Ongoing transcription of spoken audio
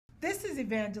This is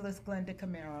Evangelist Glenda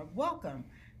Camara. Welcome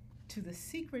to the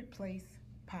Secret Place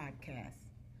Podcast,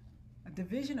 a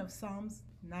division of Psalms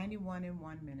 91 and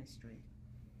 1 Ministry.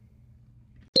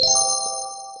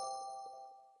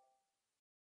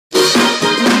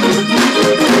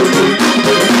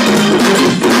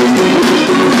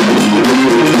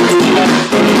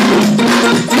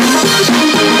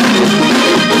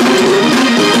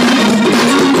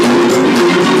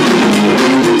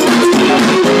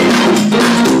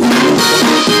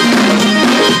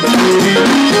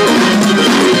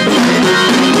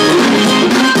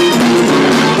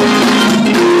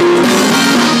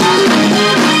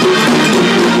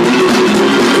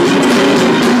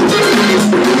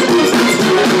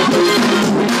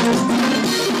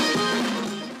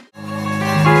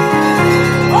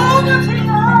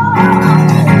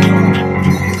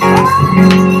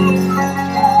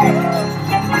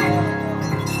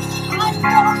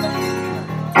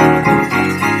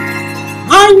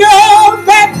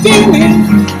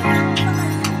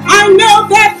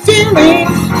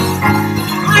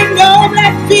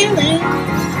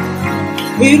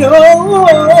 It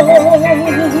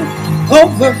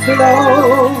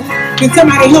overflow. Can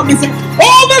somebody help me say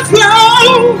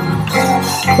overflow,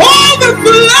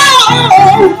 overflow,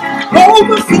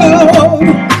 overflow.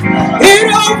 It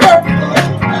overflows,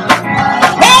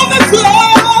 overflow.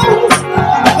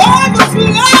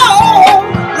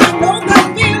 I know that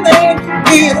feeling.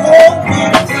 It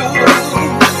overflows,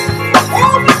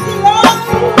 overflows,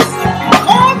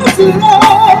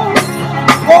 overflows,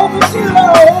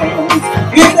 overflows.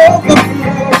 It overflows,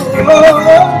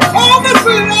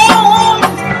 overflows,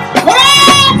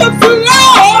 overflows.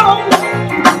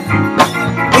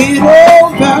 It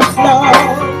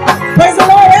overflows. Praise the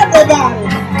Lord, everybody.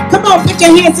 Come on, put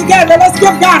your hands together. Let's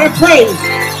give God a praise.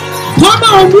 Come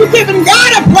on, you giving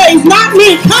God a praise, not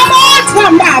me. Come on,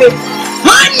 somebody.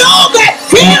 I know that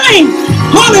feeling.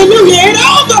 Hallelujah. It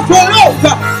overflows.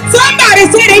 Somebody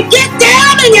said it, get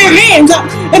down in your hands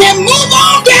and then move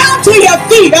on down to your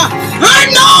feet.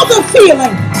 I know the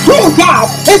feeling. Oh,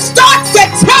 God. It starts to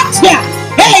touch you.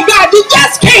 Hey, God, you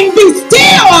just can't be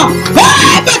still.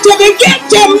 Hey, but you begin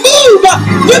to move.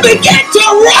 You begin to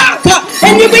rock.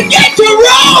 And you begin to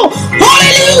roll.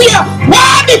 Hallelujah.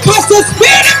 Why? Because the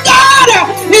Spirit of God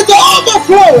is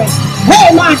overflowing.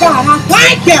 Hey, my God, I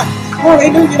thank you.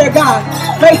 Hallelujah to God.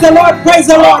 Praise the Lord, praise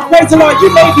the Lord, praise the Lord. You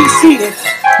may be seated.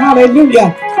 Hallelujah.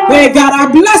 Hey, God, I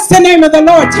bless the name of the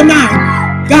Lord tonight.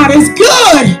 God is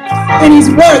good and he's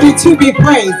worthy to be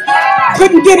praised.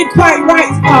 Couldn't get it quite right,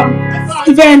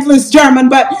 Evangelist German,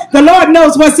 but the Lord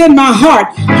knows what's in my heart.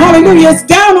 Hallelujah. It's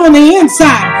down on the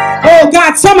inside. Oh,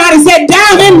 God, somebody said,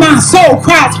 down in my soul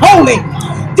cries holy.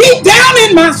 Deep down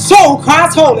in my soul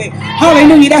cries holy.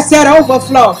 Hallelujah. That's that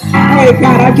overflow. Hey,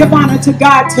 God, I give honor to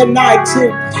God tonight,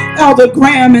 to Elder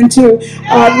Graham and to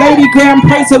Lady Graham.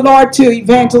 Praise the Lord, to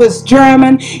Evangelist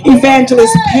German,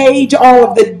 Evangelist Page, all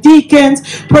of the deacons.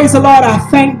 Praise the Lord. I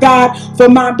thank God for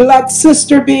my blood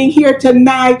sister being here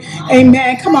tonight.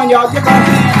 Amen. Come on, y'all. Give her a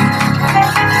hand.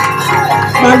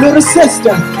 My little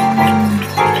sister.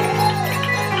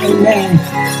 Amen.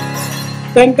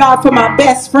 Thank God for my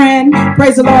best friend.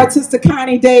 Praise the Lord, Sister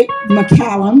Connie Day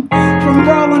McCallum from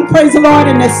Roland. Praise the Lord,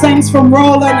 and the saints from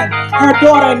Roland and her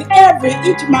daughter and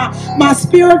each of my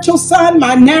spiritual son,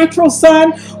 my natural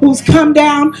son, who's come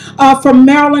down from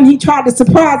Maryland. He tried to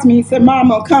surprise me. He said,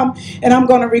 Mom, I'll come and I'm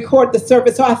going to record the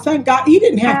service. So I thank God he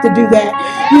didn't have to do that.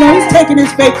 You know, he's taking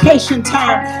his vacation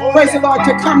time, praise the Lord,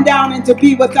 to come down and to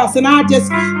be with us. And I just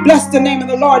bless the name of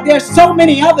the Lord. There's so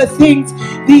many other things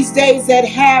these days that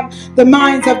have the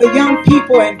minds of the young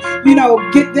people and, you know,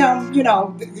 get them, you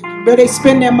know, where they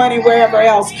spend their money wherever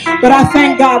else. But I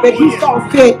thank God that he saw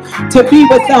fit to be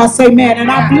with us. Amen.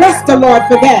 And I bless the Lord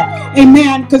for that.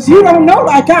 Amen. Because you don't know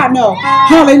like I know.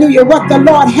 Hallelujah. What the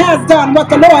Lord has done, what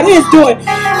the Lord is doing.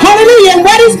 Hallelujah. And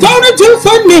what he's going to do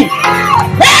for me.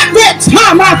 Every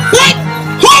time I think,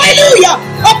 hallelujah,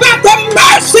 about the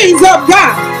mercies of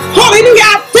God. Hallelujah.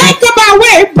 I think about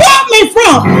where he brought me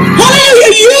from.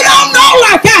 Hallelujah. You don't know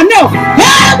like I know.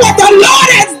 Hey, what the Lord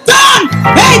has done.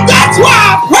 Hey, that's why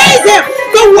I praise him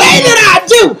the way that I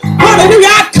do.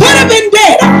 Hallelujah. I could have been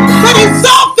dead, but he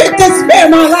saw fit to spare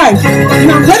my life.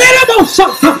 And I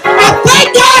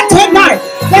thank God tonight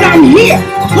that I'm here.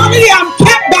 Hallelujah. I'm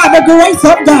kept by the grace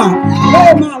of God.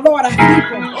 Oh, my Lord, I thank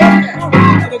him.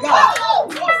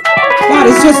 God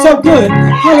is just so good.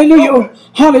 Hallelujah.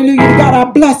 Hallelujah. God, I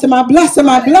bless him. I bless him.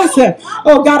 I bless him.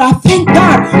 Oh God, I thank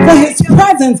God for his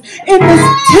presence in this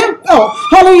temple.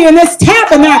 Hallelujah. In this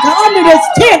tabernacle, under this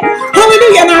tent.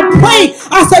 Hallelujah. And I pray,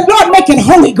 I said, Lord, make it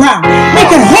holy ground. Make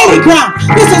it holy ground.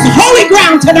 This is holy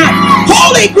ground tonight.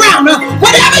 Holy ground.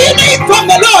 Whatever you need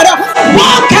from the Lord,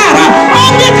 walk out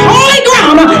on this holy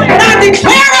ground. And I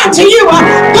declare unto you,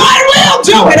 God will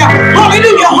do it.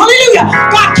 Hallelujah. Hallelujah.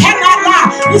 God cannot lie.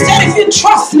 He said, if you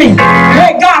trust me,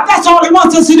 hey God, that's all he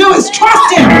wants us to do is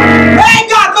trust him. Hey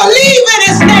God, believe in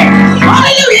his name.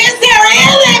 Hallelujah. Is there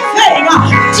anything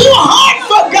too hard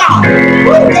for God?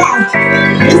 Oh God.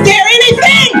 Is there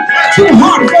anything too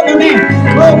hard for the man?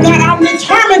 Oh God, I'm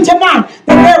determined tonight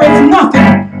that there is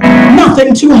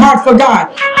nothing too hard for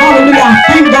God. Hallelujah. I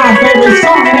thank God for every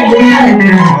song and every prayer.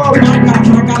 Oh my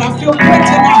God, I feel good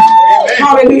tonight.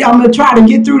 Hallelujah. I'm going to try to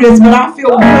get through this, but I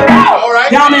feel good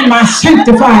down in my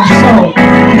sanctified soul.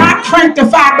 Not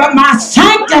cranktified, but my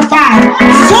sanctified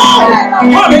soul.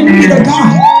 Hallelujah to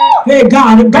God. Hey,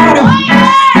 God.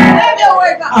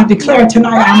 I declare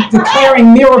tonight, I'm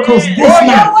declaring miracles this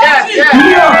night.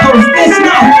 Miracles this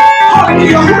night.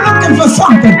 Hallelujah. Who's looking for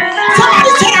something?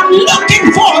 Somebody said, I'm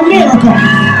looking for a miracle.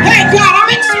 Hey, God,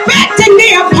 I'm expecting the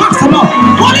impossible.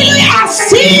 Hallelujah. I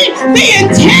see the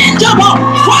intangible.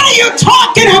 What are you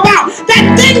talking about? That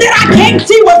thing that I can't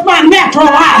see with my natural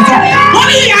eyes.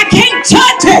 Hallelujah. I can't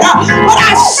touch it, but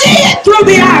I see it through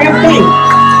the eye of faith.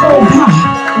 Oh, God.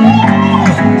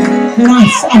 And I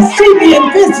see the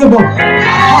invisible.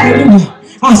 Hallelujah.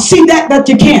 I see that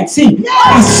you can't see.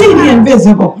 I see the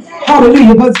invisible.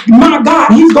 Hallelujah. But my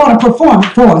God, he's going to perform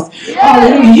it for us.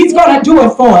 Hallelujah. He's going to do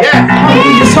it for us.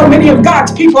 Hallelujah. So many of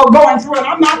God's people are going through it.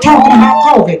 I'm not talking about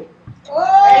COVID.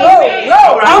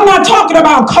 I'm not talking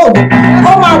about COVID.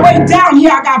 On my way down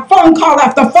here, I got phone call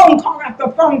after phone call after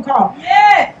phone call.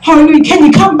 Hallelujah. Can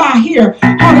you come by here?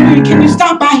 Hallelujah. Can you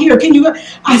stop by here? Can you?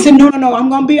 I said, no. I'm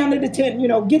going to be under the tent.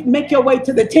 Make your way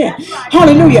to the tent.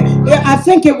 Hallelujah. I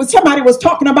think it was somebody was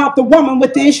talking about the woman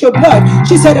with the issue of blood.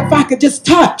 She said, if I could just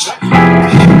touch.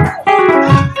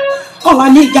 All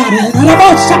I need, God,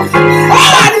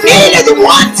 all I need is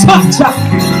one touch.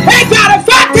 Hey, God, if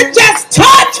I could just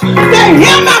touch the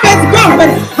hem of his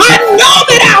garment, I know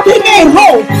that I'll be made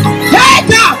whole. Hey,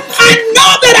 God, I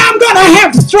know that I'm going to have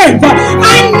strength.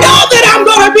 I know that I'm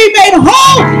going to be made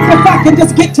whole if I can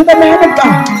just get to the man of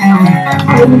God.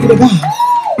 Hallelujah to God.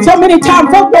 So many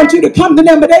times folks want you to come to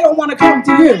them, but they don't want to come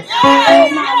to you.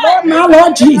 Oh, my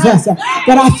Lord Jesus.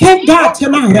 But I thank God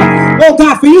tonight, oh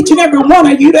God, for each and every one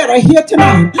of you that are here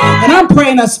tonight. And I'm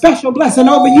praying a special blessing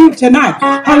over you tonight.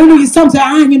 Hallelujah. Some say,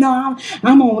 I'm going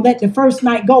to let the first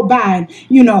night go by,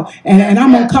 and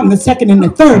I'm going to come the second and the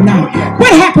third night.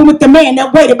 What happened with the man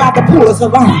that waited by the pool of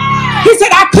Siloam? He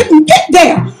said, I couldn't get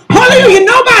there. Hallelujah.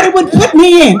 Nobody would put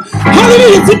me in.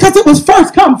 Hallelujah. Because it was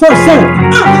first come, first serve.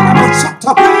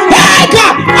 Hey,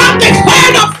 God, I'm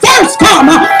declaring a first come,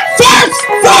 first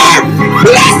serve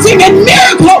blessing and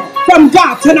miracle from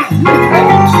God tonight.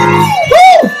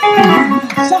 Woo!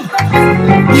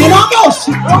 And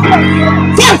almost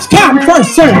first come,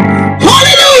 first serve.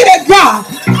 Hallelujah to God.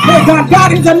 Hey,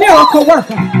 God is a miracle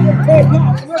worker. Hey,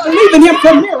 God, we're believing him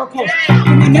for miracles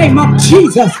in the name of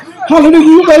Jesus. Hallelujah.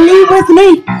 You believe with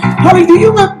me. Hallelujah.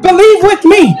 You believe with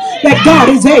me that God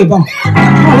is able.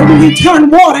 Hallelujah. He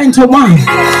turned water into wine.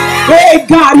 Hey,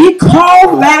 God, he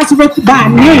called Lazarus by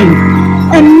name.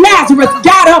 And Lazarus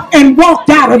got up and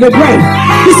walked out of the grave.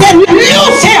 He said,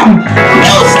 loose him.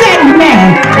 Loose that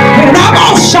man. And I'm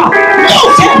all shocked.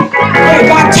 Loose him. Hey,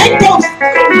 God, take those.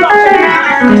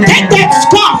 Take that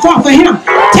scarf off of him.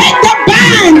 Take the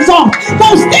binds off.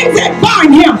 Those things that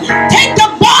bind him. Take the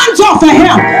bonds off of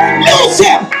him. Loose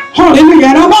him.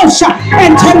 Hallelujah.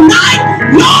 And tonight,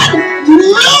 Lord,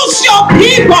 loose your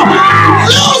people.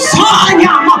 Loose him.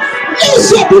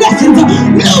 Loose your blessings.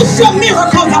 Loose your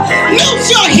miracles. Loose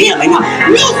your healing.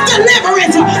 Loose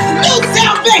deliverance. Loose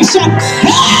salvation.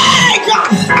 Hey, God.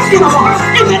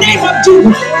 In the name of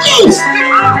Jesus. Loose.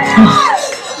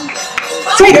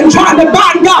 Satan trying to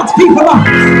bind God's people up.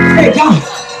 Hey, God.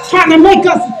 Trying to make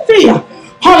us fear.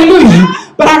 Hallelujah.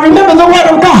 But I remember the word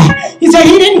of God. He said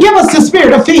he didn't give us the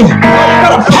spirit of fear,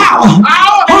 but of power.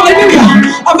 Hallelujah.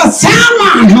 Of a sound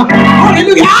mind.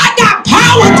 Hallelujah. I got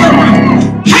power tonight.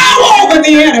 Power over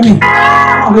the enemy.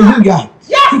 Hallelujah.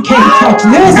 He can't touch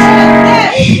this.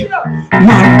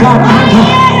 My God, my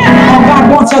God. All God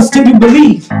wants us to do,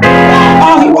 believe.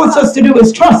 All he wants us to do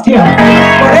is trust him.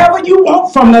 Whatever you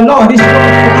want from the Lord is yours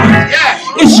tonight.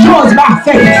 It's yours by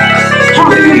faith.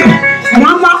 Hallelujah. And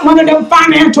I'm not one of them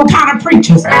financial kind of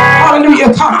preachers.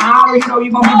 Hallelujah. Come on. I already know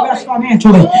you're going to be blessed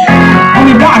financially.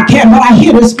 Only God can, but I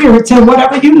hear the Spirit say,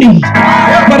 whatever you need,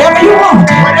 whatever you want.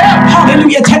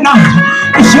 Hallelujah. Tonight,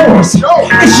 it's yours.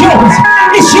 It's yours.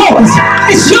 It's yours.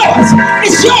 It's yours.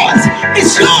 It's yours.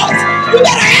 It's yours. You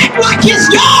better act like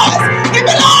it's yours. It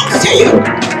belongs to you.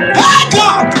 My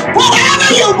God,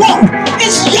 whatever you want,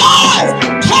 it's yours.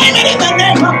 Claim it in the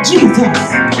name of Jesus.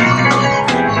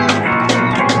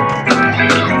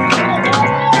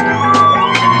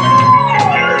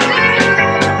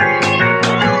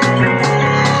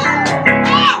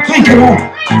 Thank you, Lord.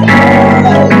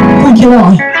 Thank you,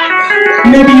 Lord.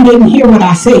 Maybe you didn't hear what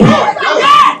I said.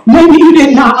 Maybe you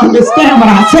did not understand what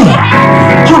I said.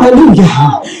 Hallelujah.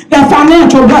 That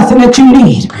financial blessing that you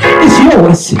need is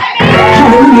yours.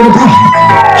 Hallelujah to God.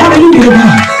 Hallelujah to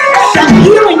God. That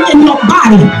healing in your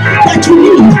body that you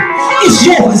need is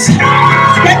yours.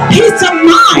 That peace of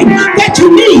mind that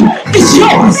you need is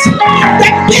yours.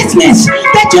 That business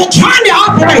that you're trying to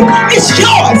operate is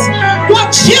yours. Your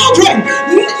children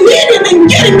needing and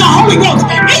getting the Holy Ghost,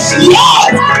 it's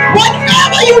yours.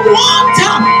 Whatever you want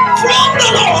from the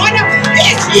Lord,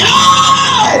 it's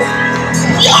yours.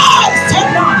 Yours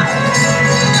tonight.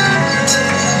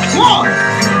 Yours.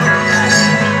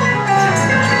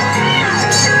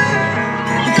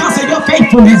 Because of your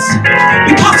faithfulness.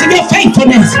 Because of your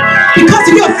faithfulness. Because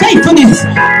of your faithfulness.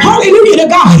 Hallelujah to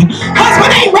God.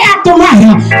 Husband ain't wrapped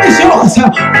around. It's yours.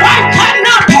 Wife cutting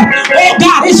up. Oh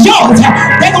God, it's yours.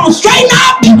 They're going to straighten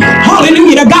up.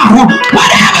 Hallelujah to God.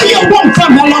 Whatever you want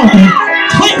from the Lord,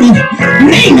 claim it,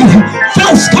 name it.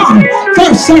 First come,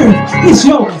 first serve. It's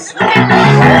yours.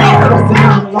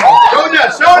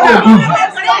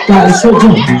 God is so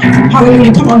good.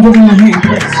 Hallelujah. Come on, give him a hand,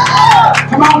 please.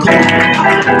 Come on, come on.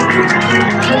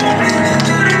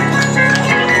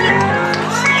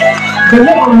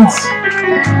 Deliverance.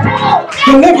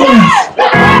 Deliverance.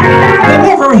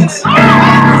 Deliverance. It's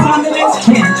under this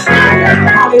tent.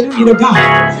 Hallelujah to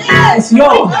God. It's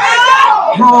yours.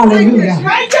 Hallelujah.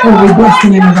 Oh, we bless the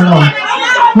name of the Lord.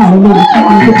 Hallelujah. Come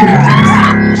on, put your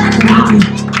hands.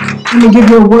 Let me give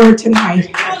you a word tonight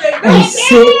and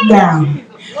sit down.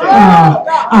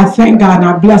 I thank God and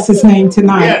I bless his name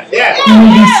tonight. You may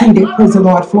be seated, praise the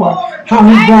Lord, for how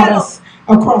he brought us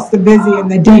across the busy and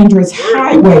the dangerous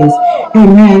highways.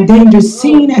 Amen. Dangers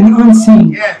seen and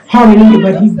unseen. Hallelujah.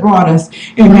 But he brought us.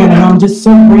 Amen. And I'm just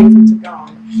so grateful to God.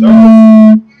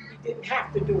 He didn't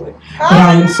have to do it. But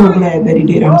I am so glad that he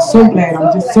did. I'm so glad.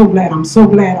 I'm just so glad. I'm so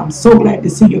glad. I'm so glad to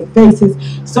see your faces.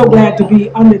 So glad to be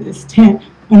under this tent.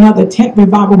 Another tent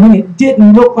revival when it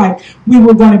didn't look like we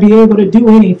were going to be able to do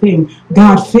anything.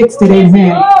 God fixed it,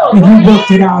 amen. And he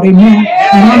worked it out, amen.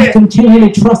 And I'm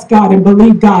continuing to trust God and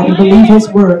believe his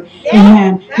word,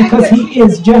 amen. Because he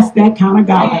is just that kind of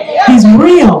God. He's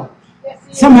real.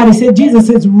 Somebody said Jesus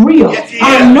is real.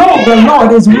 I know the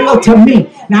Lord is real to me.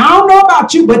 Now, I don't know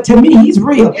about you, but to me, he's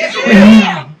real.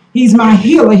 Amen. He's my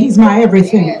healer. He's my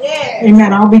everything.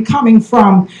 Amen. I'll be coming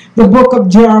from the book of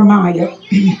Jeremiah.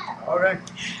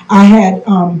 I had,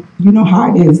 you know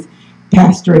how it is,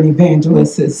 pastor and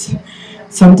evangelist is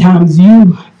sometimes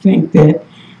you think that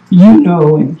you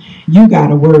know and you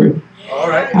got a word. All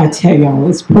right. I tell you, I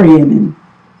was praying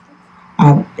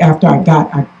and after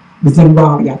I was in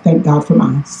Raleigh. I thank God for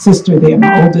my sister there,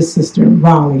 my oldest sister in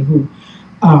Raleigh, who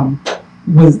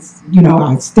was, you know,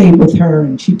 I stayed with her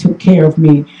and she took care of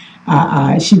me.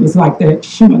 She was like that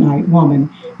Shunammite woman,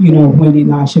 you know,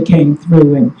 when Elisha came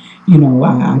through, and, you know,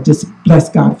 I just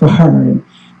blessed God for her and,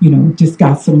 you know, just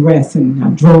got some rest. And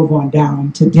I drove on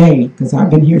down today because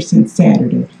I've been here since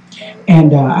Saturday.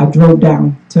 And I drove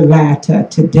down to Lata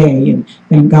today, and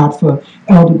thank God for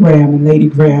Elder Graham and Lady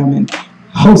Graham and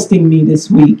hosting me this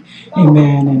week.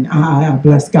 Amen. And I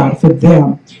bless God for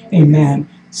them. Amen.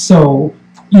 So,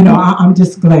 you know, I'm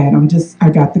just glad. I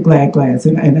got the glad glads,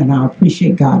 and I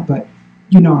appreciate God. But,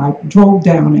 you know, I drove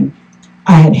down and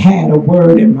I had a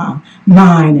word in my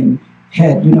mind and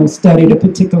had, you know, studied a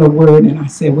particular word. And I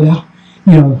said, well,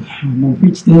 you know, I'm going to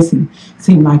preach this, and it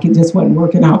seemed like it just wasn't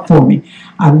working out for me.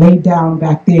 I laid down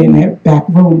back there in that back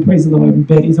room, praise the Lord, in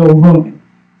Betty's old room. And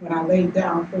when I laid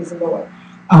down, praise the Lord,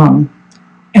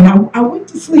 and I went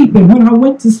to sleep, and when I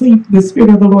went to sleep, the Spirit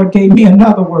of the Lord gave me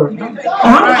another word.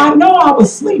 I know I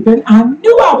was sleeping. I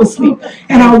knew I was sleeping.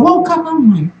 And I woke up,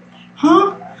 I'm like,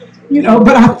 huh? You know,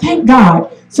 but I thank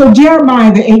God. So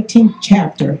Jeremiah, the 18th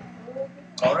chapter.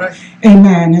 All right.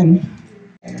 Amen. And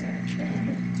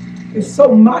there's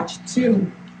so much to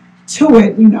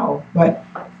it, you know, but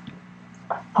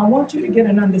I want you to get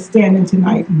an understanding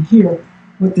tonight and hear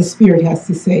what the Spirit has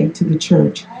to say to the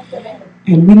church.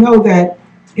 And we know that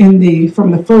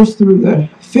from the first through the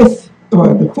fifth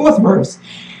or the fourth verse,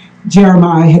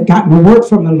 Jeremiah had gotten a word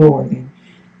from the Lord. And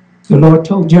the Lord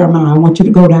told Jeremiah, I want you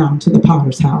to go down to the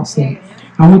potter's house. And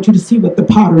I want you to see what the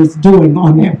potter is doing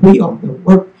on that wheel, the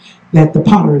work that the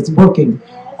potter is working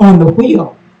on the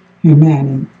wheel. Amen.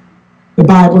 And the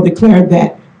Bible declared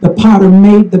that the potter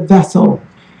made the vessel,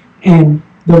 and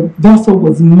the vessel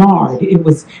was marred. It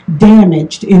was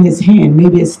damaged in his hand.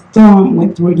 Maybe his thumb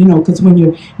went through it, because when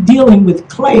you're dealing with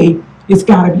clay, it's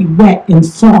got to be wet and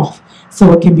soft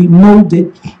so it can be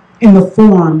molded in the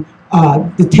form,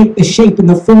 to take the shape and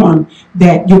the form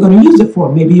that you're going to use it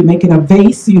for. Maybe you're making a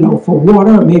vase, for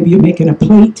water, or maybe you're making a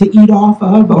plate to eat off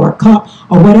of, or a cup,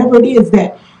 or whatever it is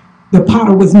that the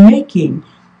potter was making.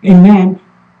 Amen.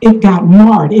 It got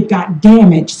marred. It got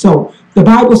damaged. So the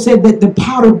Bible said that the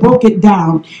potter broke it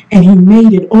down and he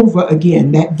made it over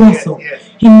again, that vessel. Yes,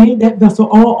 yes. He made that vessel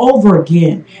all over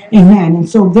again. Amen. And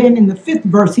so then in the 5th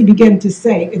verse, he began to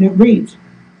say, and it reads,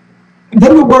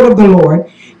 then the word of the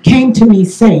Lord came to me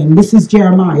saying, this is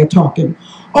Jeremiah talking,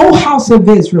 O house of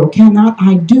Israel, cannot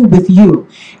I do with you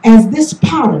as this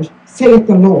potter, saith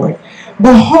the Lord?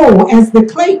 Behold, as the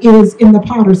clay is in the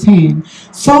potter's hand,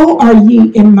 so are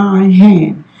ye in my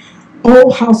hand,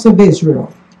 O house of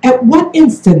Israel. At what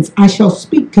instance I shall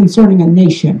speak concerning a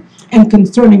nation and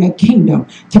concerning a kingdom,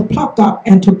 to pluck up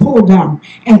and to pull down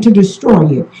and to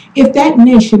destroy it. If that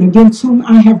nation against whom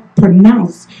I have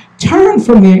pronounced turn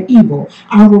from their evil,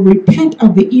 I will repent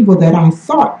of the evil that I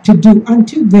thought to do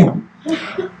unto them.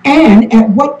 And at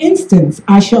what instance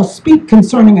I shall speak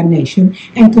concerning a nation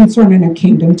and concerning a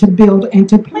kingdom, to build and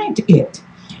to plant it.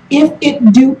 If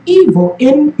it do evil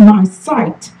in my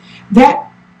sight, that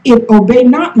it obey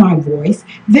not my voice,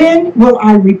 then will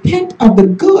I repent of the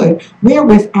good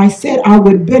wherewith I said I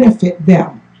would benefit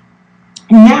them.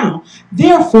 Now,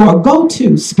 therefore, go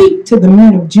to, speak to the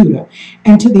men of Judah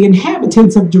and to the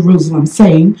inhabitants of Jerusalem,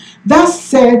 saying, thus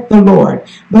saith the Lord,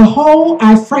 behold,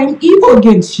 I frame evil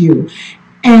against you,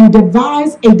 and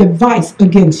devise a device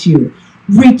against you.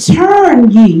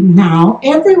 Return ye now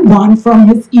every one from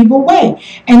his evil way,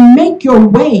 and make your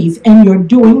ways and your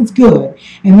doings good.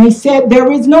 And they said,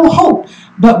 there is no hope,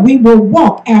 but we will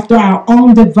walk after our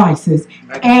own devices,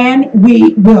 and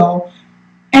we will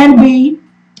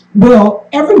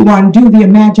everyone do the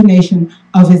imagination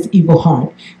of his evil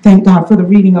heart. Thank God for the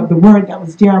reading of the word. That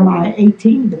was Jeremiah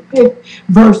 18, the 5th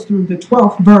verse through the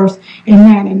 12th verse.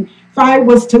 Amen. And if I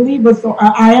was to leave a thought,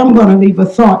 I am going to leave a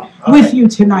thought with you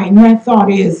tonight. And that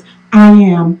thought is, I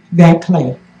am that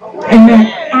clay.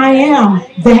 Amen. I am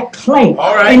that clay.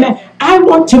 Amen. I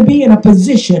want to be in a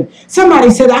position.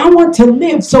 Somebody said, I want to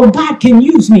live so God can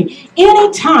use me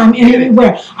anytime and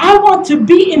anywhere. I want to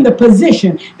be in the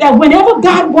position that whenever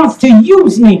God wants to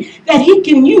use me, that he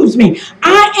can use me.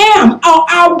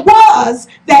 I was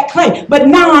that clay, but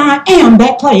now I am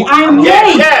that clay. I am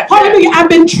made. Hallelujah. I've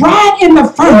been tried in the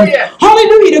furnace.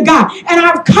 Hallelujah to God. And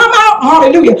I've come out,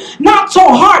 hallelujah, not so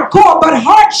hardcore, but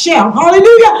hard shell.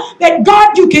 Hallelujah. That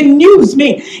God, you can use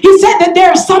me. He said that there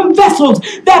are some vessels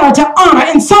that are to honor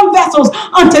and some vessels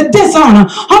unto dishonor.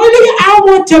 Hallelujah. I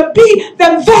want to be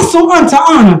the vessel unto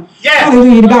honor.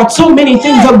 Hallelujah to God. So many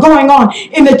things are going on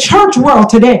in the church world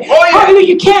today. Hallelujah.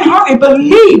 You can't hardly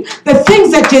believe the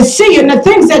things that you see and the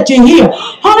things that you hear.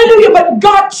 Hallelujah. But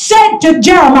God said to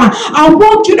Jeremiah, I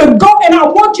want you to go and I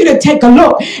want you to take a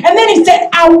look. And then he said,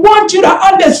 I want you to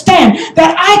understand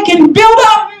that I can build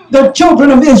up the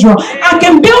children of Israel. I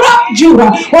can build up Judah,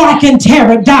 or I can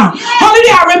tear it down.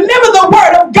 Hallelujah. I remember the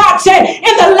word of God said,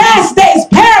 in the last days,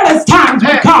 perilous times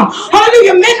would come.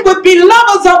 Hallelujah. Men would be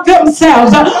lovers of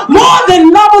themselves more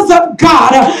than lovers of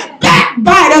God.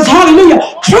 Backbiters. Hallelujah.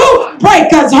 Truth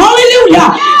breakers.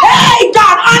 Hallelujah. Hey,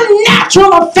 God,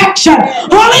 unnatural affection.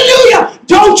 Hallelujah.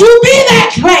 Don't you be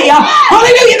that clay.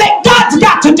 Hallelujah. That God's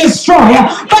got to destroy.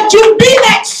 But you be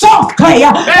that soft clay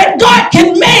that God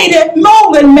can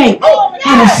mold and make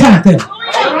out of something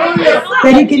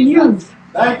that he can use.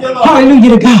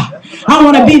 Hallelujah to God. I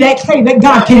want to be that clay that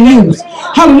God can use.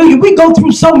 Hallelujah. We go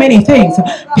through so many things.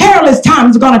 Perilous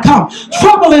times are going to come.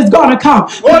 Trouble is going to come.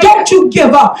 But don't you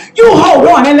give up. You hold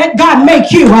on and let God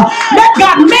make you. Let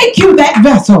God make you that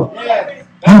vessel.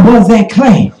 I was that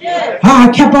clay. I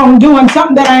kept on doing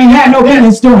something that I ain't had no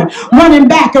business doing. Running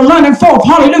back and running forth.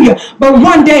 Hallelujah. But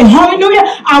one day, hallelujah,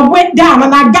 I went down and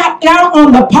I got down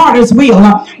on the potter's wheel,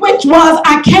 which was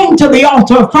I came to the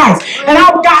altar of Christ. And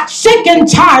I got sick and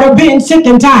tired of being sick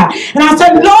and tired. And I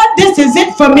said, Lord, this is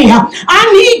it for me. I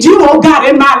need you, oh God,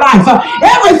 in my life.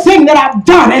 Everything that I've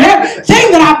done and everything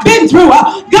that I've been through,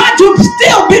 God, you've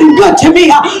still been good to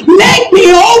me. Make me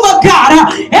over,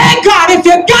 God. Hey, God, if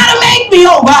you got to make me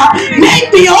over, make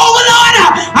me over, Lord.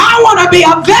 be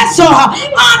a vessel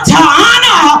unto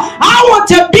honor. I want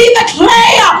to be the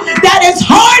clay that is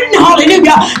hardened,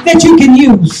 hallelujah, that you can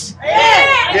use.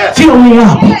 Fill me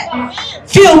up.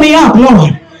 Fill me up,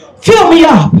 Lord. Fill me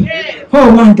up.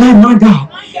 Oh, my God, my God.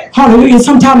 Hallelujah.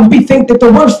 Sometimes we think that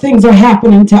the worst things are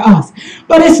happening to us,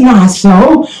 but it's not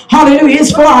so. Hallelujah.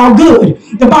 It's for our good.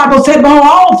 The Bible said, well,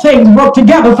 all things work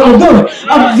together for the good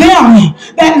of them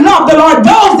that love the Lord,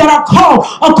 those that are called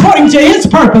according to his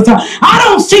purpose. I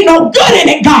don't see no good in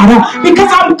it, God, because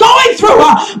I'm going through,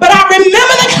 but I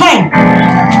remember the claim.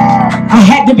 I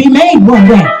had to be made one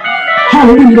day.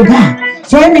 Hallelujah to God.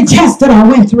 So every test that I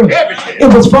went through,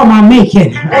 it was for my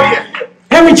making.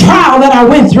 Every trial that I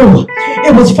went through,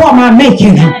 it was for my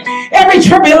making. Every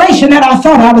tribulation that I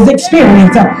thought I was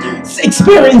experiencing,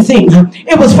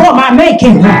 it was for my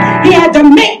making. He had to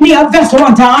make me a vessel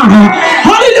unto honor.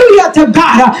 Hallelujah to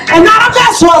God. And not a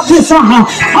vessel of dishonor.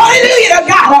 Hallelujah to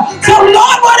God. So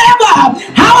Lord, whatever,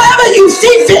 however you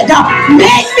see fit,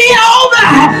 make me over.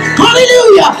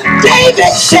 Hallelujah.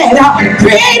 David said,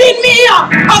 created me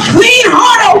a clean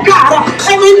heart, oh God,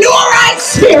 and renew a right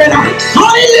spirit.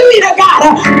 Hallelujah to God.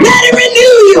 Let him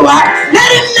renew you. Let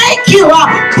him make you.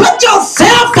 Put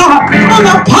yourself on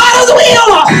the potter's wheel.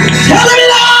 Tell him,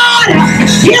 Lord,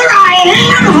 here I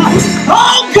am.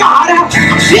 Oh God,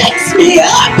 fix me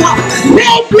up.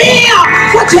 Make me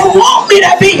what you want me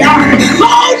to be.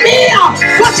 Mold me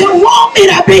what you want me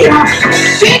to be.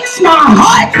 Fix my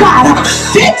heart, God.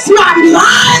 Fix my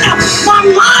mind. My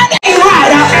mind ain't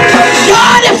right.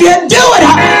 God, if you do it,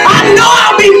 I know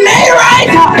I'll be made right.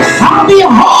 I'll be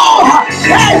whole.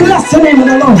 Hey, bless the name of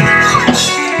the Lord.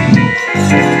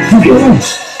 Have your way.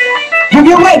 Have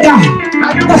your way, God.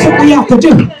 That's what we have to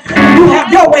do. You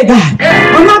have your way, God.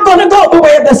 I'm not going to go the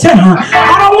way of the sinner.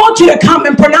 I don't want you to come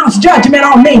and pronounce judgment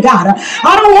on me, God.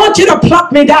 I don't want you to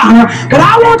pluck me down, but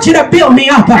I want you to build me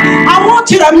up. I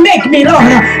want you to make me, Lord,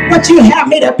 what you have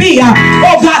me to be.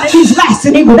 Oh, God, in these last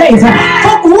and evil days,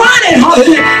 folk running,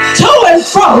 hallelujah, to and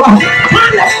fro,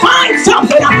 trying to find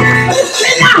something. But it's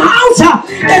in the house.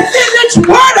 It's in this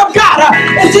word of God.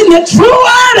 It's in the true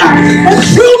word, the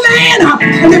true man,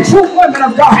 and the true woman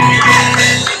of God.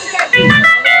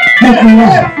 Make me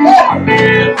up.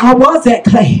 I was that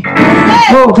clay.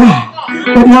 Oh God.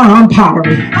 But now I'm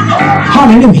pottery.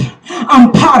 Hallelujah.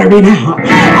 I'm pottery now.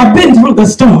 I've been through the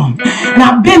storm. And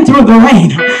I've been through the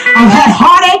rain. I've had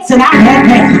heartaches and I've had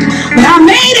pain. But I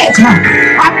made it.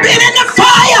 I've been in the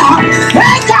fire.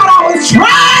 Thank God I was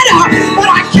tried. But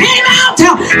I came out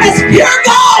as pure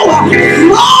gold.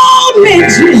 Mold me,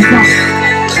 Jesus.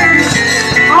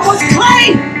 I was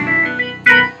clay.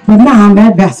 But now I'm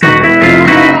that vessel.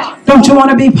 Don't you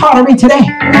want to be pottery today?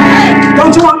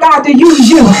 Don't you want God to use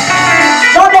you?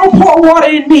 Don't pour water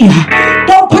in me.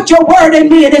 Don't put your word in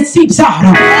me and it seeps out.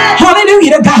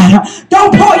 Hallelujah to God.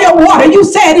 Don't pour your water. You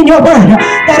said in your word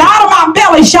that out of my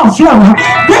belly shall flow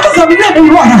rivers of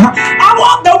living water. I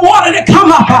want the water to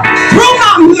come up through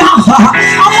my mouth.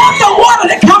 I want the water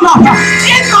to come up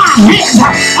in my hands.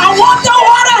 I want the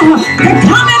water to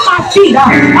come in my feet.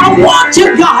 I want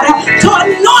you, God, to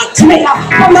anoint me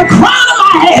from the crown of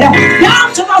my head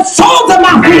down to the soles of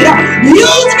my feet.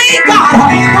 Use me, God,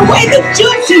 the way that you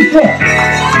see fit.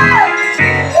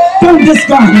 Don't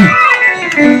discard me.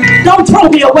 Don't throw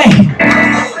me away.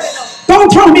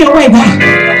 Don't throw me away, God.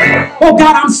 Oh,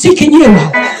 God, I'm seeking you.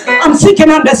 I'm seeking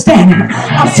understanding.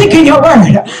 I'm seeking your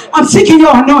word. I'm seeking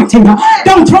your anointing.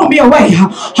 Don't throw me away.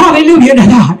 Hallelujah to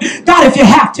God. God, if you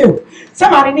have to.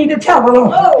 Somebody need to tell the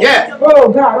Lord. Yeah.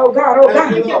 Oh, God, oh, God, oh,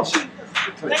 God.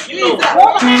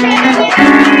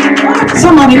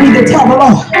 Somebody need to tell the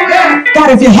Lord,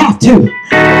 God, if you have to,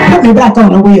 put me back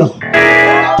on the wheel.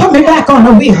 Put me back on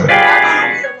the wheel.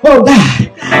 Oh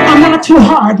God, I'm not too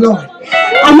hard, Lord.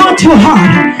 I'm not too hard.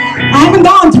 I haven't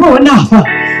gone through enough.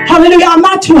 Hallelujah, I'm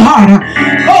not too hard.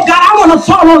 Oh God, I want to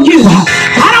follow you.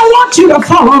 I don't want you to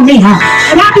follow me.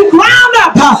 And I'll be ground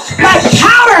up like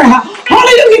powder.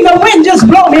 Hallelujah, the wind just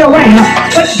blow me away.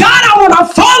 But God, I want to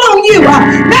follow you.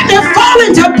 Let me fall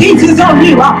into pieces on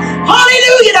you.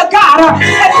 Hallelujah to God.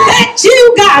 And let you,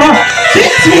 God,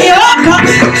 fix me up,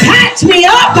 patch me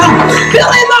up,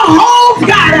 fill in the holes,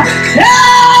 God.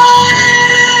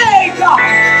 Hey, God.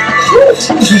 Ooh,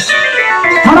 Jesus.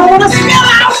 I don't want to spill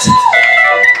out,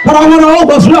 but I want to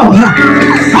overflow.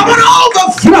 I want to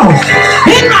overflow.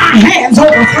 In my hands,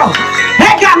 overflow.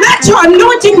 Hey, God, let your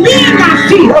anointing be in my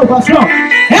feet, overflow.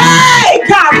 Hey,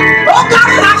 God. Oh, God,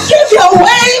 when I give you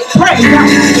away, praise.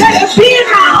 Let it be in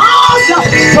my arms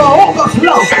to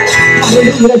overflow.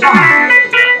 Hallelujah to God.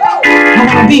 I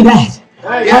want to be that. I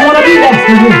want to be that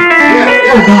for you.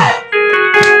 Oh, God.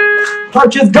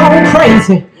 Church is going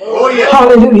crazy.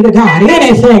 Hallelujah to God.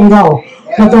 Anything go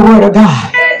but the word of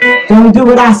God. Don't do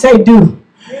what I say do.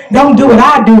 Don't do what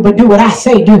I do, but do what I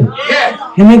say do.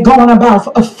 And they're going about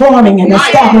forming and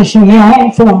establishing their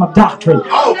own form of doctrine.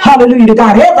 Hallelujah to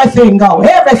God. Everything go.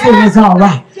 Everything is all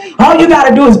right. All you got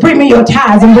to do is bring me your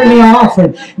tithes and bring me your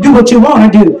offering. Do what you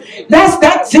want to do.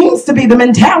 That seems to be the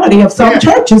mentality of some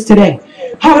churches today.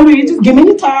 Hallelujah. Just give me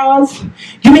your tithes.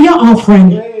 Give me your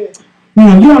offering.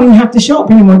 You don't even have to show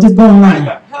up anymore. Just go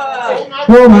online.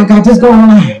 Oh my God, just go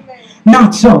online.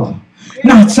 Not so.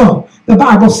 Not so. The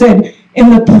Bible said, in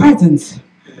the presence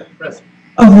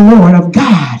of the Lord, of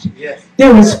God,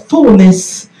 there is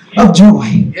fullness of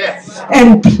joy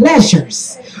and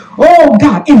pleasures. Oh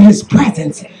God, in his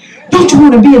presence. Don't you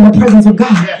want to be in the presence of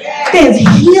God? There's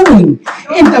healing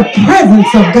in the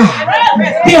presence of God.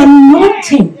 The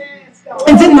anointing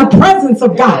is in the presence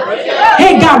of God.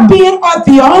 Hey God, be it at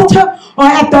the altar or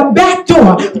at the back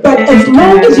door, but as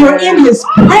long as you're in his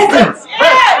presence,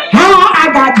 I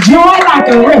got joy like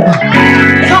a river.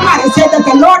 Somebody said that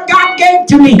the Lord God gave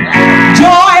to me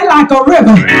joy like a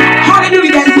river.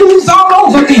 Hallelujah, that moves all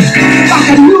over me like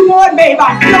a newborn babe.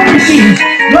 I feel redeemed.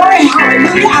 Glory,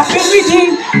 hallelujah, I've been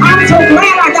redeemed. I'm so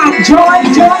glad I got joy,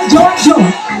 joy, joy, joy.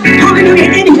 Hallelujah,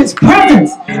 in his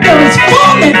presence there is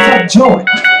fullness of joy.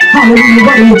 Hallelujah,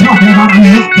 what are you talking about? I'm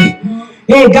happy.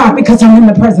 Hey God, because I'm in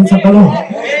the presence of the Lord.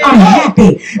 I'm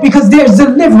happy because there's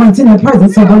deliverance in the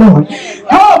presence of the Lord.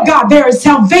 Oh God, there is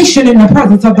salvation in the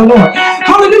presence of the Lord.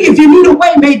 Hallelujah. If you need a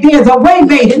way made, there's a way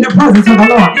made in the presence of the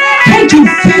Lord. Can't you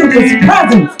feel his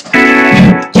presence?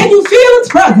 Can you feel his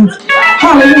presence?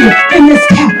 Hallelujah. In this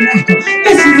tabernacle.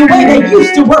 This is the way they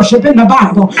used to worship in the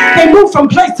Bible. They moved from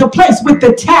place to place with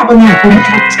the tabernacle, with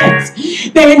the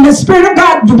tents. They, in the Spirit of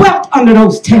God, dwelt under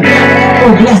those tents.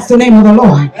 Oh, bless the name of the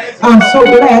Lord. I'm so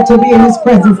glad to be in his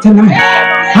presence tonight.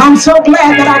 I'm so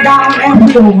glad that I got on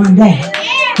that wheel one day.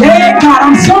 Hey God,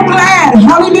 I'm so glad,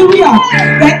 hallelujah,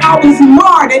 that I was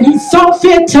marred and he saw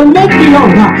fit to make me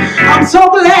over. I'm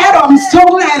so glad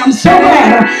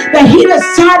that he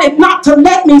decided not to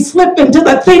let me slip into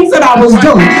the things that I was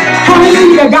doing.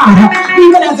 Hallelujah, God.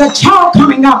 Even as a child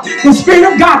coming up, the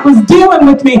Spirit of God was dealing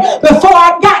with me before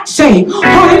I got saved.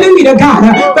 Hallelujah,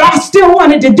 God. But I still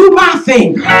wanted to do my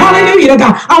thing. Hallelujah,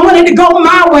 God. I wanted to go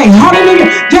my way. Hallelujah.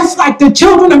 Just like the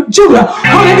children of Judah.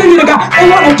 Hallelujah, God. They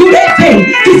want to do their thing.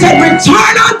 He said,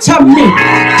 return unto me.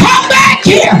 Come back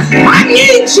here. I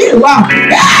need you.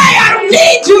 Hey, I don't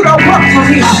need you to work for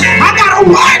me. I got a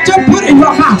word to put in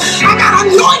your mouth. I got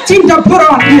anointing to put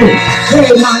on you.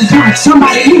 Hey, my God,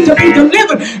 somebody needs to be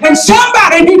delivered and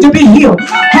somebody needs to be healed.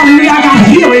 Hallelujah, I got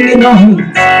healing in your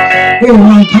hands. Hey,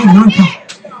 my God.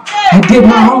 I did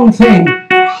my own thing.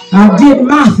 I did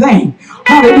my thing.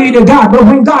 Hallelujah to God. But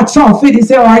when God saw fit, he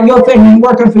said, all right, your thing ain't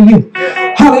working for you.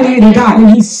 Hallelujah to God.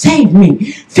 And he saved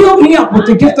me. Filled me up with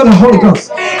the gift of the Holy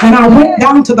Ghost. And I went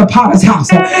down to the potter's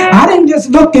house. I didn't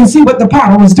just look and see what the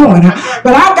potter was doing.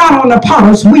 But I got on the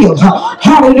potter's wheel.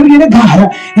 Hallelujah to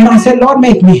God. And I said, Lord,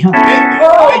 make me. Oh,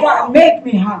 God, make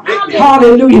me.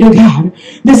 Hallelujah to God.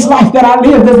 This life that I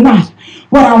live is not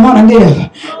what I want to live.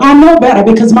 I know better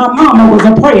because my mama was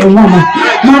a praying woman.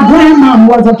 My grandmama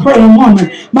was a praying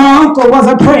woman. My uncle was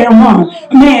a praying woman.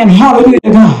 Man, hallelujah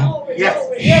to God.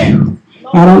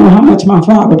 I don't know how much my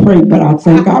father prayed, but I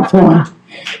thank God for him.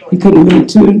 He couldn't be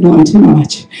doing too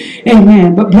much.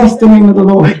 Amen. But bless the name of the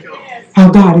Lord. Our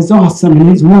God is awesome and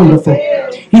he's wonderful.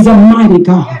 He's a mighty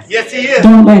God. Yes, he is.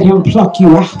 Don't let him pluck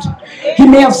you out. He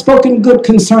may have spoken good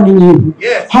concerning you.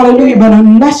 Yes. Hallelujah. But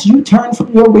unless you turn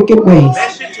from your wicked ways,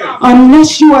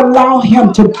 unless you allow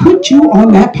him to put you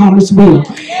on that potter's wheel,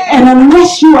 and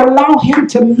unless you allow him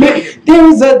to make,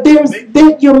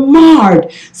 you're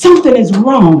marred. Something is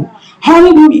wrong.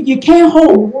 Hallelujah. You can't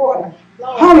hold water.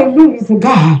 Hallelujah to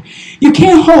God. You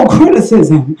can't hold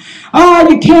criticism.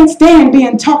 You can't stand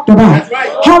being talked about.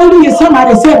 Hallelujah.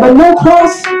 Somebody said, but no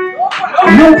cross,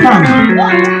 no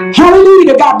crime.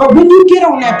 Hallelujah to God. But when you get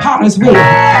on that potter's wheel,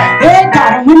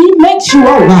 God, and when he makes you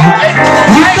over,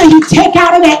 after he take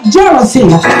out of that jealousy,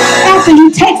 after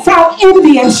he takes out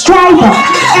envy and strife,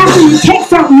 after he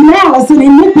takes out malice and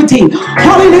iniquity,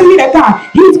 hallelujah to God,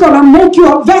 he's going to make you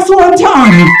a vessel unto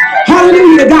honor.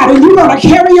 Hallelujah to God. And you're going to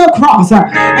carry your cross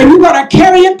and you're going to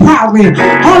carry it proudly.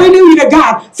 Hallelujah to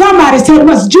God. Somebody said,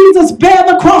 must Jesus bear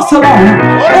the cross alone?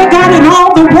 Oh God, and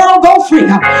all the world go free.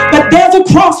 But there's a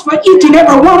cross for each and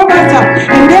every one of us.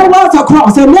 And there was a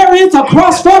cross and there is a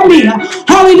cross for me.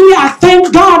 Hallelujah. I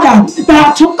thank God that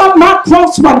I took up my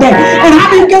cross one day and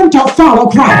I began to follow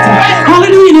Christ.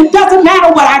 Hallelujah. And it doesn't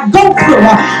matter what I go through.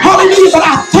 Hallelujah. But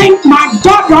I thank my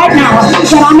God right now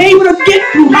that I'm able to get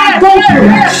through my go through.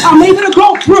 I'm able to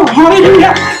go get through.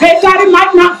 Hallelujah. Hey, God, it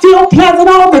might not feel pleasant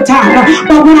all the time,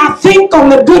 but when I think on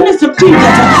the goodness of Jesus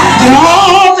and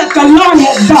all that the Lord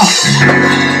has done,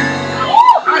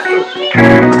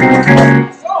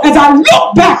 as I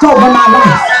look back over my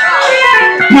life,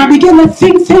 and I begin to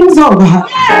think things over.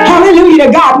 Hallelujah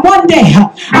to God. One day,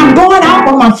 I'm going out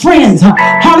with my friends.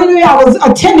 Hallelujah. I was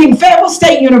attending Fayetteville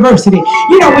State University.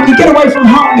 You know, when you get away from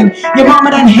home and your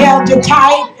mama done held you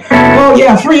tight. Oh,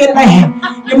 yeah, free at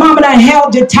last. Your mama done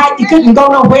held you tight. You couldn't go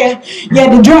nowhere. You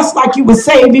had to dress like you were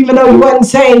saved, even though you wasn't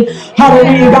saved.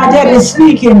 Hallelujah. God had to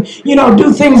sneak and, you know,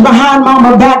 do things behind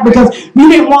mama back because you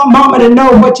didn't want mama to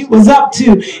know what you was up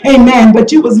to. Amen.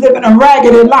 But you was living a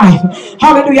raggedy life.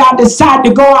 Hallelujah. I decided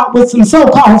to go out with some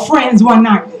so-called friends one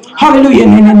night. Hallelujah.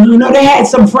 And you know, they had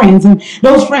some friends, and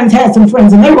those friends had some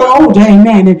friends, and they were older,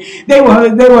 amen. And they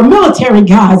were military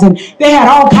guys, and they had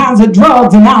all kinds of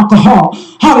drugs and alcohol.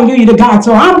 Hallelujah to God.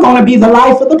 So I'm going to be the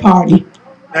life of the party.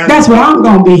 That's what I'm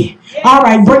going to be. All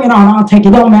right, bring it on. I'll take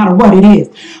it. Don't matter what it is.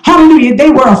 Hallelujah.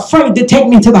 They were afraid to take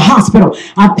me to the hospital.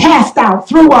 I passed out,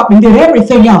 threw up, and did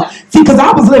everything else. See, because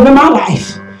I was living my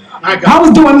life. I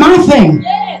was doing my thing.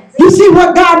 You see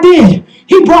what God did?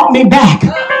 He brought me back.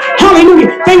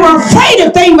 Hallelujah. They were afraid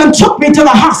if they even took me to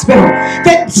the hospital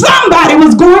that somebody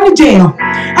was going to jail.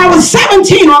 I was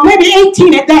 17 or maybe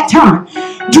 18 at that time.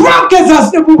 Drunk as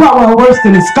a, well, worse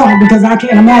than a skunk, because I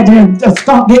can't imagine a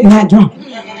skunk getting that drunk.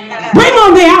 Bring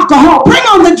on the alcohol. Bring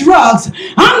on the drugs.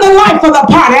 I'm the life of the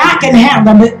party. I can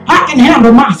handle it. I can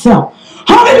handle myself.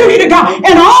 Hallelujah to God.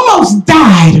 And I almost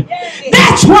died.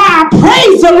 That's why I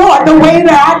praise the Lord the way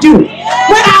that I do.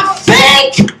 When I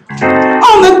think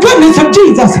on the goodness of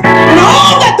Jesus and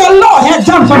all that the Lord has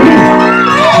done for me.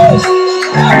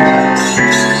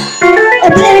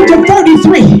 At the age of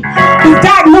 33, I was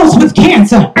diagnosed with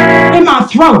cancer in my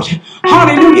throat.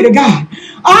 Hallelujah to God.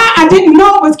 I didn't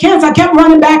know it was cancer. I kept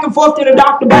running back and forth to the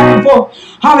doctor, back and forth.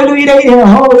 Hallelujah. They said,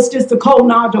 oh, it's just a cold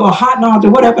nodule, a hot nodule,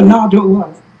 whatever nodule it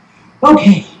was.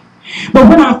 Okay. But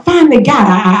when I finally got,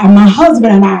 my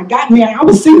husband and I got married. I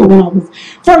was single when I was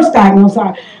first diagnosed.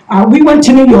 We went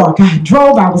to New York. I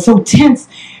drove. I was so tense.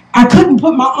 I couldn't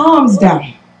put my arms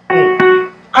down.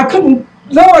 I couldn't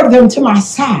lower them to my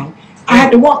side. I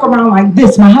had to walk around like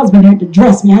this. My husband had to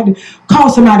dress me. I had to call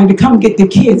somebody to come get the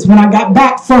kids when I got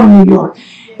back from New York.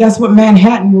 That's what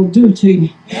Manhattan will do to you.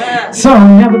 So,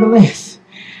 nevertheless,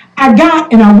 I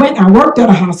worked at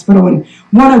a hospital, and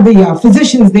one of the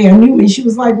physicians there knew me. She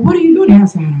was like, what are you doing here? I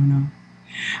said, I don't know.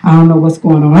 I don't know what's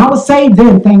going on. I was saved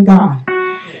then, thank God.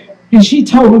 And she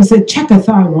told me, said, check her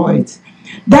thyroids.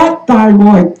 That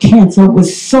thyroid cancer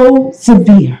was so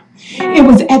severe. It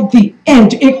was at the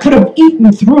edge. It could have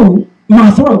eaten through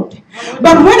my throat.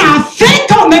 But when I think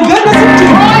on the goodness of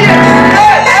Jesus,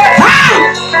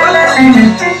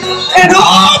 and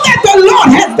all that the Lord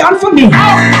has done for me,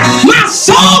 my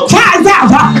soul cries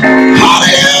out,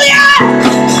 hallelujah!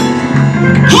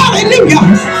 Hallelujah!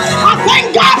 I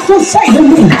thank God for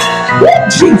saving me. Woo,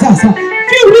 Jesus. A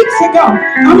few weeks ago,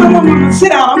 I'm going to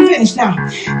sit down. I'm finished now.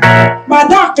 My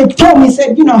doctor told me,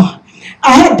 said, you know,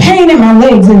 I had pain in my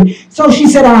legs, and so she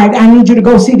said, all right, I need you to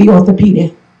go see the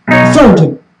orthopedic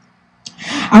surgeon.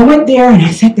 I went there and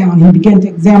I sat down and began to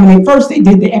examine. First, they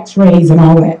did the x-rays and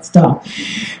all that stuff.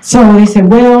 So they said,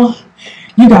 well,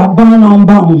 you got bone on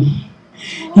bone.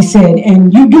 He said,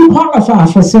 and you do qualify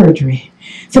for surgery.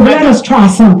 So let us try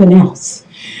something else.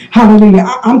 Hallelujah.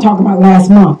 I'm talking about last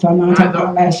month. I'm not talking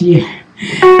about last year.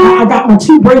 I got my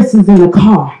 2 braces in the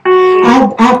car.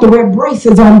 I have to wear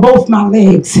braces on both my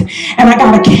legs. And I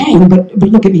got a cane, but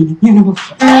look at me. You know.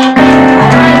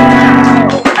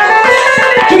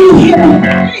 Can you hear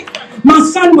me? My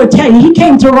son would tell you, he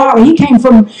came to Raleigh. He came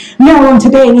from Maryland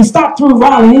today, and he stopped through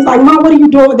Raleigh. He's like, Mom, what are you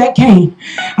doing with that cane?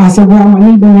 I said, well, my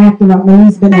knee's been acting up. My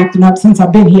knee's been acting up since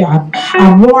I've been here.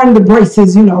 I've worn the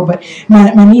braces, you know, but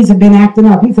my knees have been acting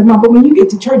up. He said, Mom, but when you get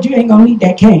to church, you ain't going to need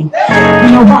that cane.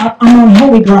 You know what? I'm on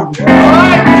holy ground.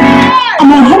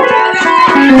 I'm on holy ground.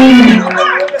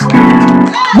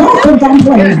 Don't think I'm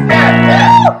playing.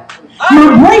 My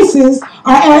braces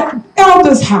are at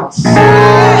Elder's house,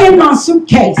 in my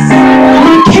suitcase.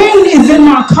 My cane is in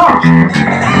my car.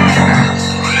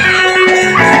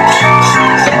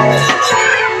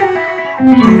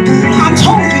 I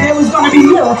told you there was going to be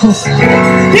miracles.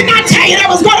 Didn't I tell you there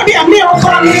was going to be a miracle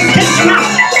on this kitchen tonight?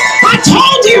 I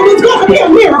told you it was going to be a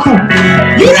miracle.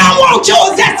 You don't want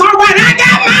yours, that's all right. I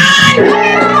got mine.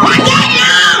 I got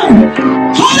mine.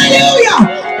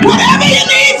 Hallelujah. Whatever you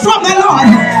need from the Lord,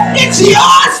 it's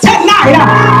yours tonight.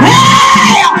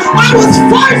 Hey, I was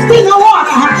first in the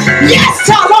water. Yes,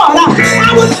 Lord.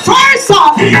 I was first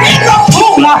in the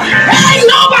pool. Ain't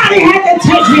nobody had to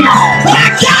take me out. But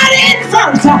I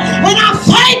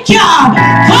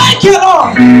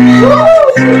Holy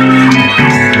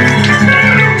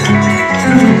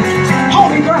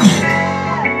ground.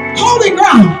 Holy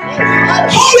ground.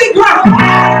 Holy ground.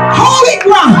 Holy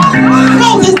ground.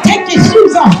 Moses, take your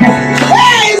shoes off.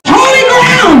 Hey, it's holy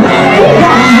ground.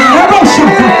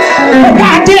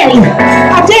 I dare you.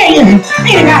 I dare you.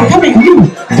 Anybody, come here. You.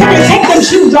 Come here. Take them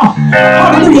shoes off.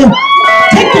 Hallelujah.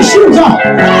 Take your shoes off.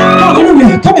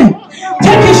 Hallelujah. Come here.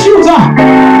 Take your shoes off.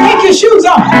 Take your shoes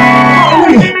off.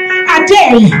 Hallelujah. I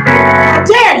dare you. I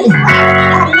dare you.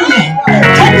 Hallelujah.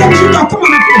 Take them shoes off. Come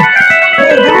on up here.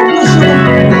 Hey, God bless you.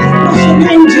 Bless your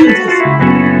name, Jesus.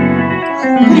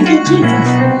 Thank you, Jesus.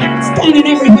 Standing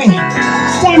everywhere.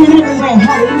 Standing everywhere.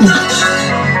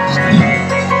 Hallelujah.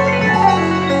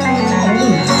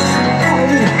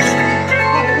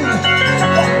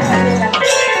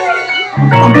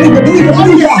 Believe it, believe it,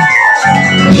 believe it.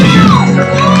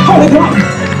 Holy ground.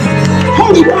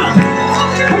 Holy ground.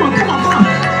 Come on, come on, come on.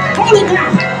 Holy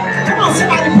ground. Come on,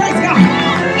 somebody praise God.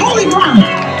 Holy ground.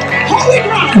 Holy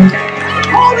ground.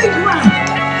 Holy ground.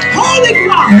 Holy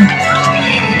ground.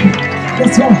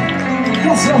 Yes, Lord.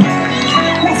 Yes, Lord.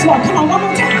 Yes, Lord. Come on, one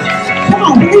more time. Come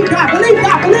on, believe God, believe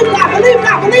God, believe God, believe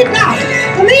God, believe God.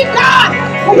 Believe God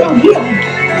for your healing.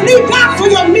 Believe God for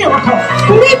your miracle.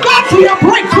 Believe God for your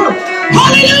breakthrough.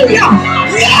 Hallelujah.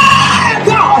 Yeah,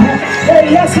 God.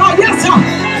 Yes, sir. Yes, sir.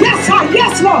 Yes, sir.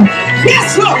 Yes, Lord.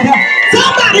 Yes, Lord.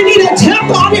 Somebody need to jump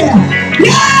on it.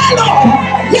 Yeah, Lord.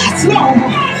 Yes, Lord.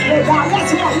 Yes, Lord.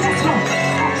 Yes, Lord. Yes, Lord.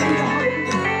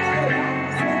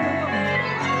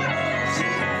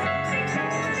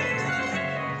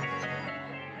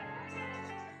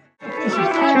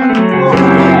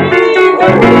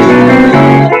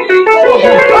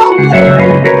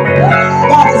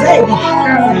 God is able.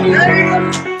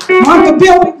 Uncle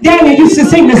Bill Daniel used to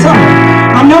sing the song.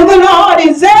 I know the Lord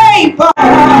is able.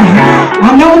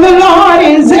 I know the Lord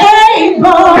is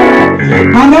able.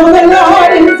 I know the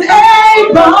Lord is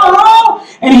able.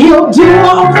 And he'll do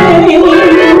all things.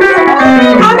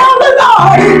 I know the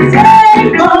Lord is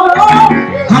able.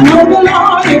 I know the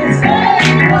Lord is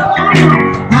able.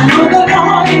 I know the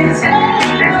Lord is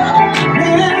able.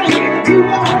 And he'll do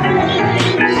all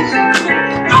things.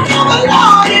 I know the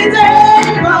Lord is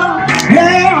able.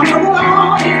 Yeah, I know the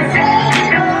Lord is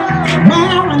able.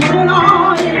 Well, I know the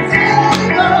Lord is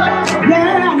able.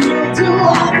 Yeah, he'll do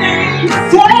all things.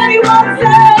 Said he was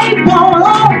able.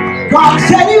 God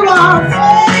said he was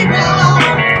able.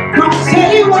 God said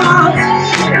he was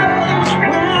able.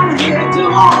 Well, he'll do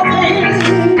all things.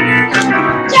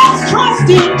 Just trust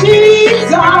in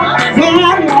Jesus.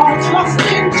 Well, Lord, trust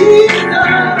in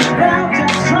Jesus. Well,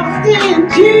 just trust in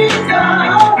Jesus.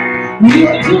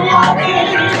 He'll do all things.